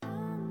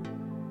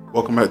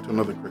Welcome back to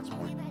another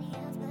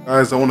CruxPoint.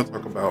 Guys, I want to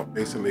talk about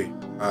basically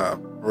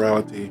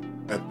morality,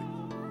 ethics,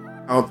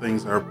 how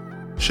things are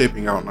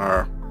shaping out in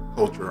our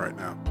culture right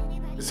now.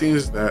 It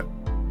seems that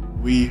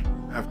we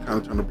have kind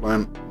of turned a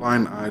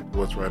blind eye to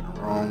what's right and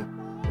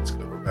wrong, what's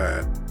good or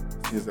bad.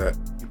 It seems that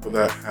people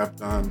that have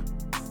done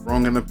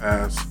wrong in the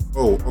past,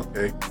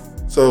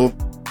 so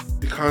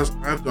because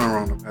I've done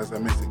wrong in the past,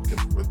 that makes it good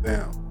for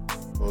them.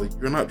 Well,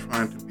 you're not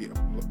trying to be a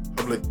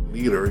public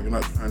leader. You're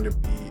not trying to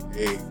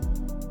be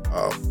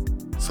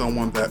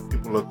someone that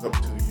people look up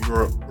to.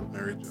 You're an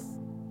ordinary Joe.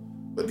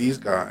 But these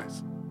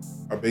guys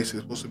are basically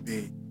supposed to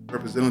be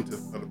representative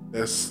of the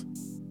best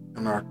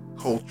in our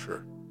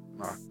culture,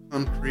 in our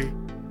country,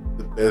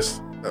 the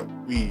best that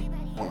we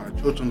want our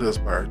children to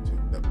aspire to,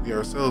 that we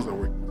ourselves are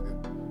working to.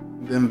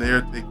 And then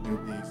they're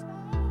taking these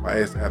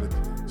biased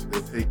attitudes.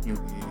 They're taking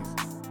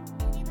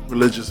these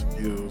religious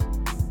views.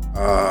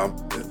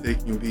 They're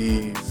taking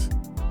these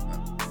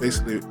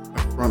basically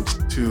affronts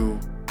to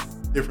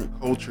different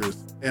cultures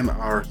in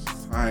our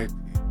society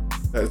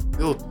that's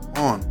built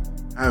on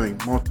having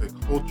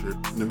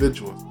multicultural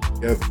individuals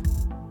together.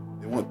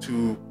 They want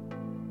to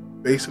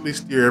basically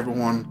steer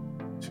everyone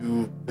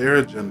to their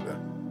agenda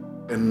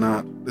and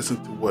not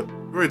listen to what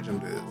your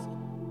agenda is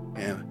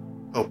and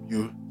help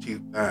you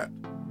achieve that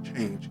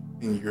change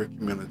in your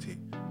community,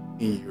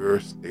 in your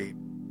state,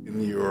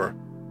 in your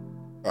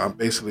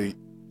basically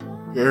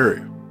your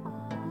area.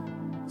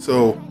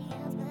 So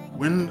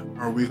when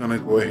are we going to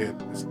go ahead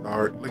and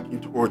start looking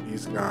toward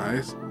these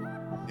guys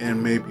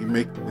and maybe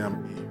making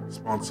them be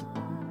responsible?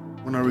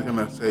 When are we going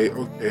to say,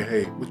 okay,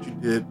 hey, what you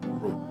did, you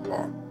broke the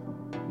law.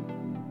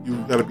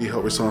 You've got to be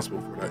held responsible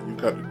for that. You've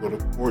got to go to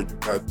court. You've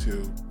got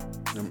to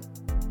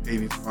pay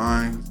these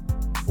fines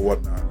or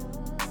whatnot.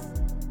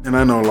 And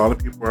I know a lot of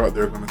people are out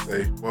there going to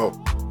say, well,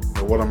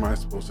 what am I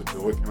supposed to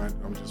do? What can I do?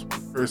 I'm just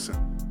one person.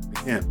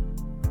 Again,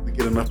 if we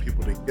get enough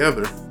people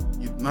together,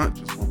 you're not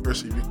just one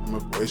person. You become a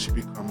voice. You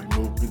become a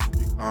movement.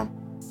 You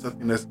become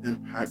something that's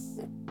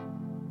impactful.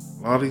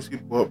 A lot of these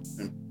people up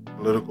in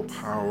political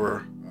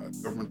power,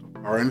 governmental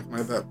power, anything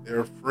like that, they're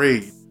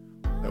afraid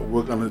that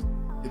we're going to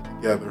get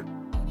together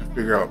and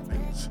figure out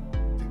things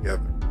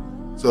together.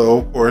 So,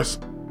 of course,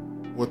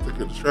 what's a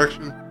good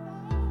distraction?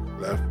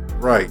 Left,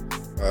 right.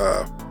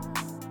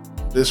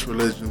 This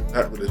religion,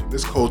 that religion,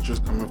 this culture is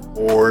coming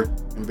forward,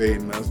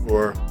 invading us,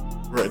 or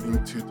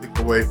threatening to take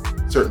away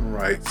certain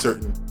rights,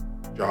 certain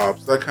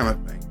jobs, that kind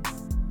of thing.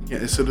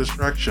 Again, it's a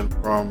distraction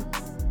from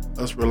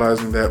us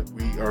realizing that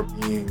we are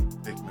being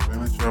taken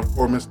advantage of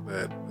or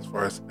misled as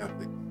far as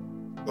ethics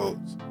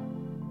goes.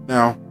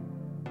 Now,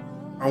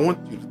 I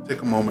want you to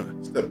take a moment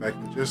and step back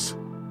and just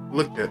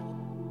look at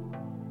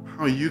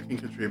how you can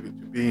contribute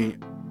to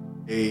being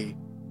a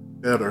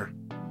better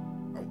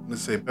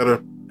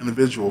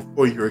individual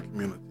for your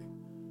community.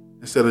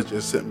 Instead of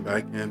just sitting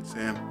back and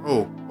saying,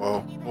 oh,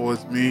 well, woe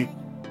is me.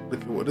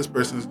 Look at what this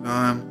person's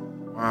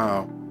done.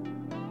 Wow.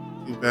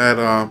 Too bad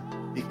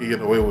he can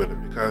get away with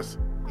it because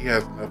he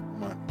has enough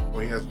money,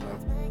 or he has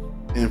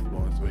enough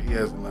influence, or he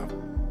has enough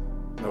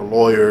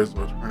lawyers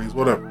or attorneys,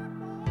 whatever.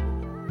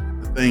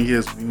 The thing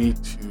is, we need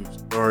to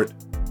start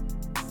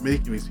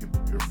making these people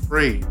be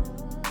afraid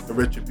of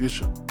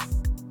retribution,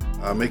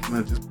 making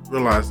them just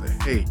realize that,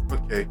 hey,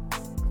 okay,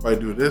 if I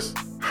do this,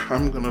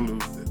 I'm going to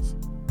lose this.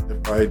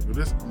 If I do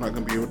this, I'm not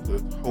going to be able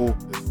to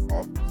hold this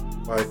office.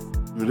 If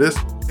I do this,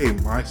 hey,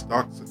 my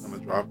stocks are going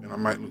to drop and I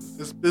might lose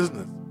this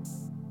business.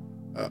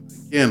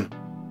 Again,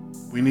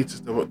 we need to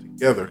step up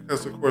together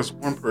because, of course,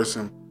 one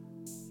person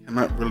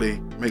cannot really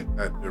make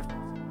that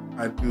difference.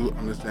 I do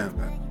understand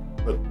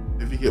that. But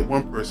if you get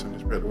one person to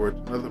spread the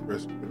word to another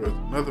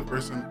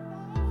person,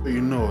 so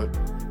you know it,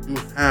 you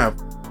do have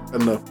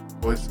enough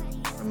voices,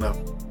 enough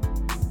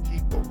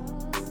people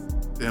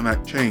to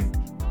enact change.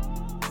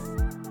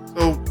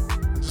 So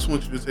I just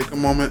want you to take a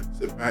moment,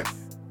 sit back,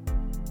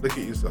 look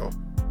at yourself,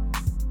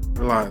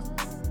 realize,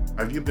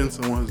 have you been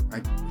someone who's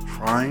actually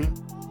trying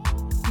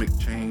to make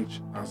change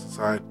in our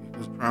society,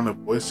 who's trying to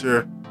voice your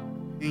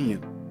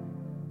opinion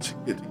to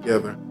get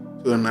together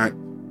to enact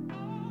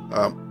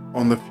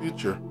on the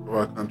future of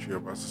our country,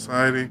 of our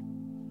society?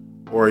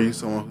 Or are you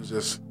someone who's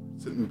just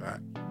sitting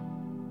back,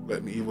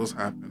 letting evils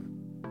happen,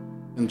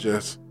 and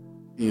just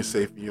being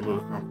safe in your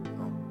little comfort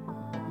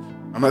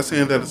zone? I'm not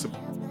saying that it's a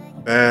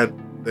bad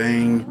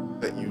thing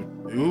that you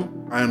do.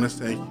 I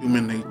understand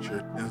human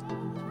nature tends to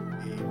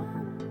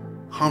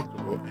be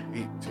comfortable and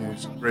hate to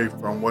stray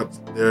from what's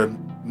their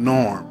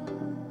norm.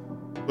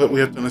 But we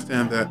have to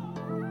understand that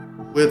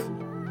with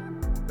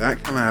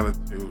that kind of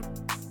attitude,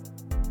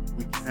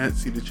 we can't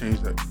see the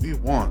change that we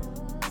want.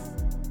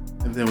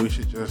 And then we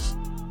should just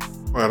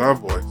quiet our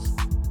voice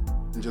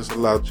and just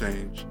allow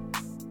change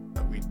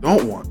that we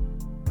don't want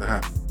to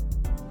happen.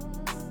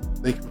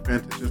 Thank you for paying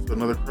attention to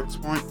another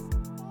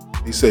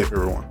CruxPoint. Be safe,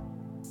 everyone.